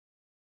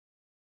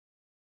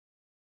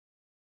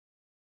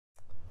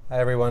Hi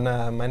everyone,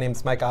 my name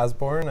is Mike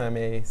Osborne. I'm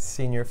a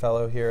senior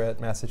fellow here at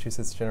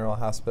Massachusetts General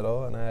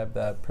Hospital, and I have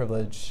the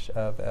privilege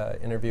of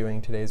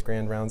interviewing today's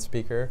grand round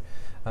speaker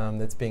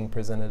that's being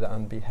presented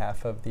on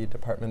behalf of the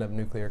Department of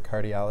Nuclear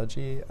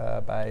Cardiology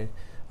by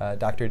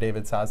Dr.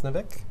 David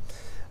SOSNOVIK.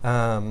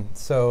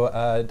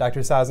 Dr.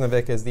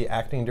 SOSNOVIK is the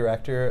acting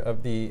director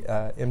of the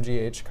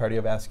MGH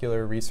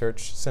Cardiovascular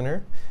Research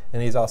Center,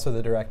 and he's also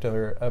the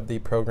director of the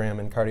program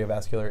in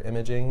cardiovascular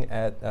imaging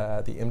at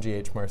the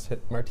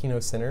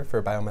MGH-Martinos Center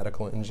for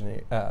Biomedical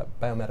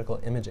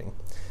Imaging.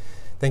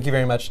 Thank you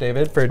very much,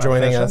 David, for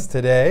joining us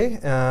today.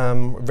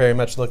 Very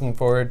much looking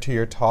forward to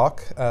your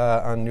talk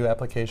on new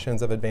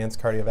applications of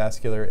advanced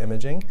cardiovascular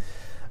imaging.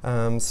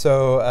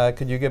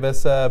 Could you give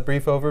us a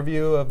brief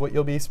overview of what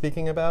you'll be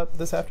speaking about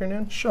this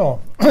afternoon?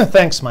 Sure.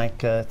 Thanks,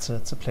 Mike. It's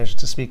a pleasure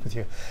to speak with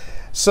you.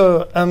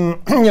 So,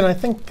 I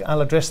think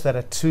I'll address that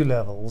at two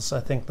levels. I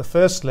think the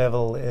first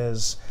level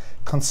is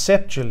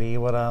conceptually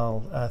what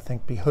I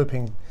think be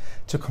hoping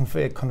to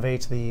convey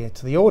to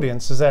the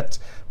audience is that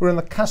we're on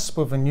the cusp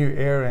of a new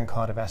era in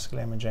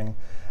cardiovascular imaging,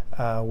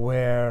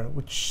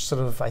 which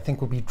sort of I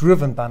think will be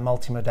driven by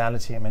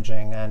multimodality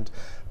imaging and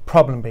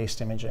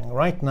problem-based imaging.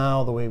 Right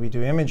now, the way we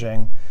do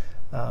imaging,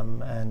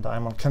 and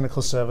I'm on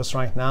clinical service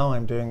right now,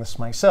 I'm doing this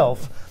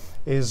myself,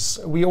 is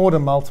we order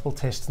multiple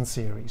tests in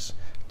series.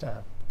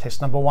 Test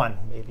number one,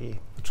 maybe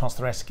the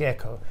transthoracic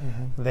echo,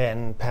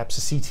 then perhaps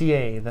a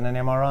CTA, then an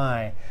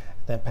MRI,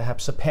 then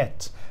perhaps a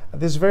PET.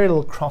 There's very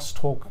little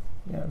crosstalk,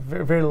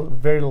 very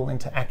little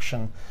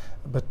interaction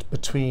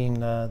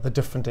between the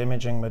different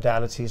imaging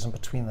modalities and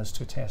between those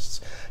two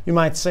tests. You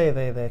might say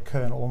they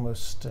occur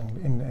almost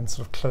in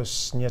sort of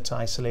close, near to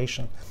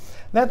isolation.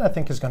 That I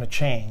think is going to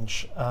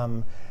change.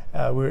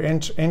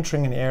 We're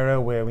entering an era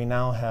where we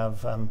now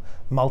have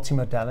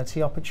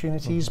multimodality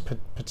opportunities,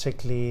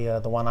 particularly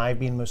the one I've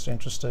been most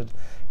interested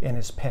in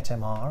is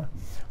PET-MR,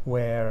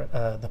 where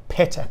the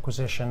PET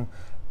acquisition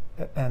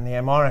and the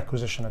MR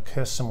acquisition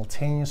occur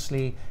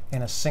simultaneously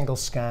in a single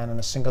scan and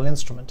a single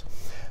instrument.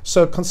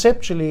 So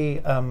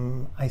conceptually,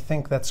 I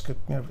think that's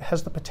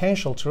has the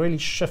potential to really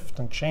shift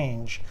and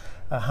change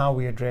how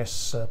we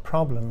address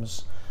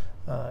problems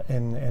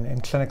in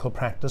clinical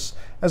practice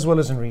as well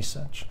as in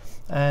research.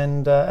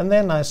 And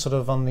then I sort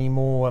of on the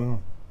more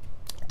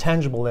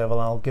tangible level,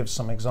 I'll give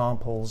some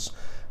examples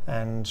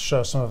and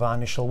show some of our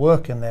initial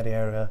work in that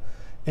area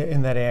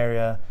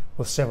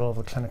with several of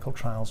the clinical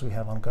trials we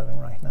have ongoing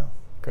right now.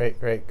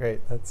 Great.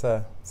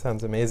 That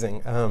sounds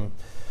amazing.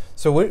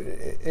 So,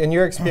 in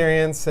your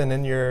experience and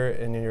in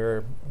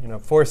your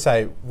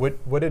foresight,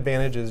 what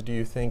advantages do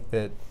you think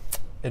that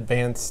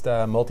advanced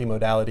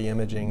multimodality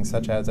imaging,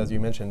 such as you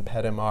mentioned,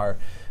 PET-MR,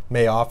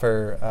 may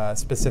offer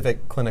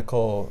specific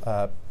clinical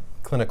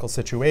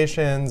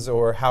situations,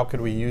 or how could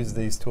we use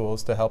these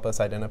tools to help us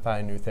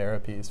identify new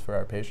therapies for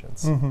our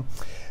patients?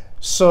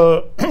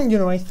 So,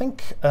 I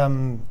think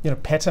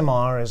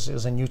PET-MR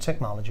is a new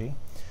technology.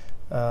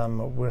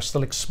 We're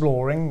still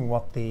exploring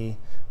what the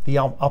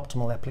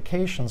optimal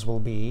applications will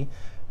be,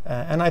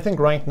 and I think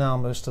right now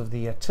most of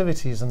the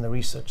activities in the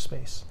research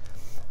space.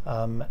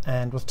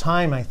 And with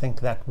time, I think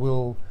that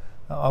will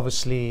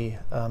obviously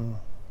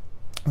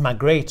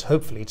migrate,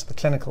 hopefully, to the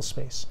clinical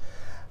space.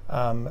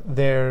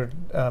 There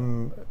are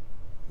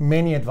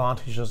many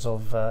advantages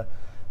of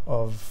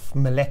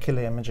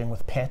molecular imaging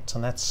with PET,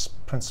 and that's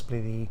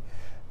principally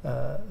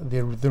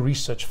the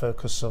research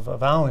focus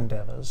of our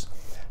endeavors.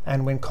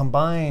 And when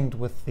combined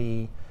with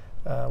the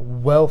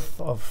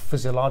wealth of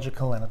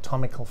physiological and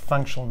anatomical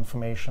functional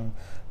information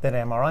that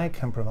MRI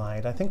can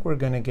provide, I think we're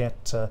going to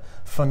get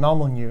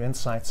phenomenal new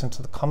insights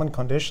into the common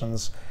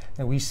conditions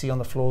that we see on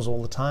the floors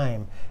all the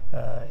time,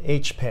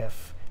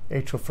 HPEF,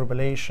 atrial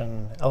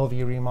fibrillation,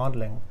 LV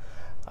remodeling.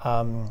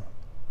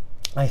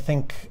 I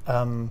think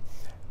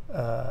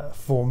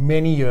for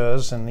many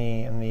years in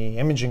the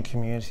imaging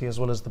community as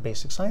well as the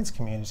basic science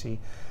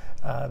community,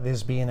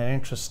 there's been an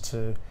interest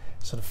to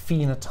sort of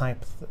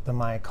phenotype the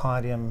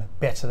myocardium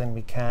better than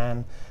we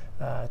can,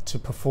 to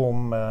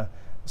perform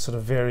sort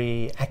of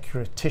very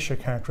accurate tissue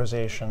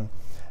characterization.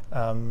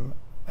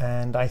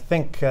 And I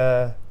think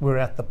we're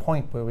at the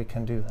point where we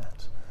can do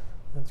that.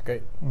 That's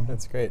great.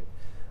 That's great.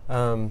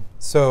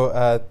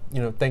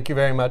 Thank you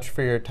very much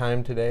for your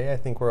time today. I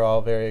think we're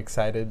all very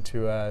excited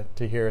to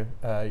hear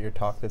your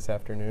talk this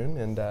afternoon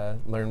and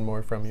learn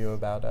more from you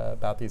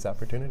about these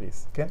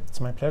opportunities. Okay, it's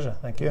my pleasure.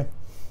 Thank you.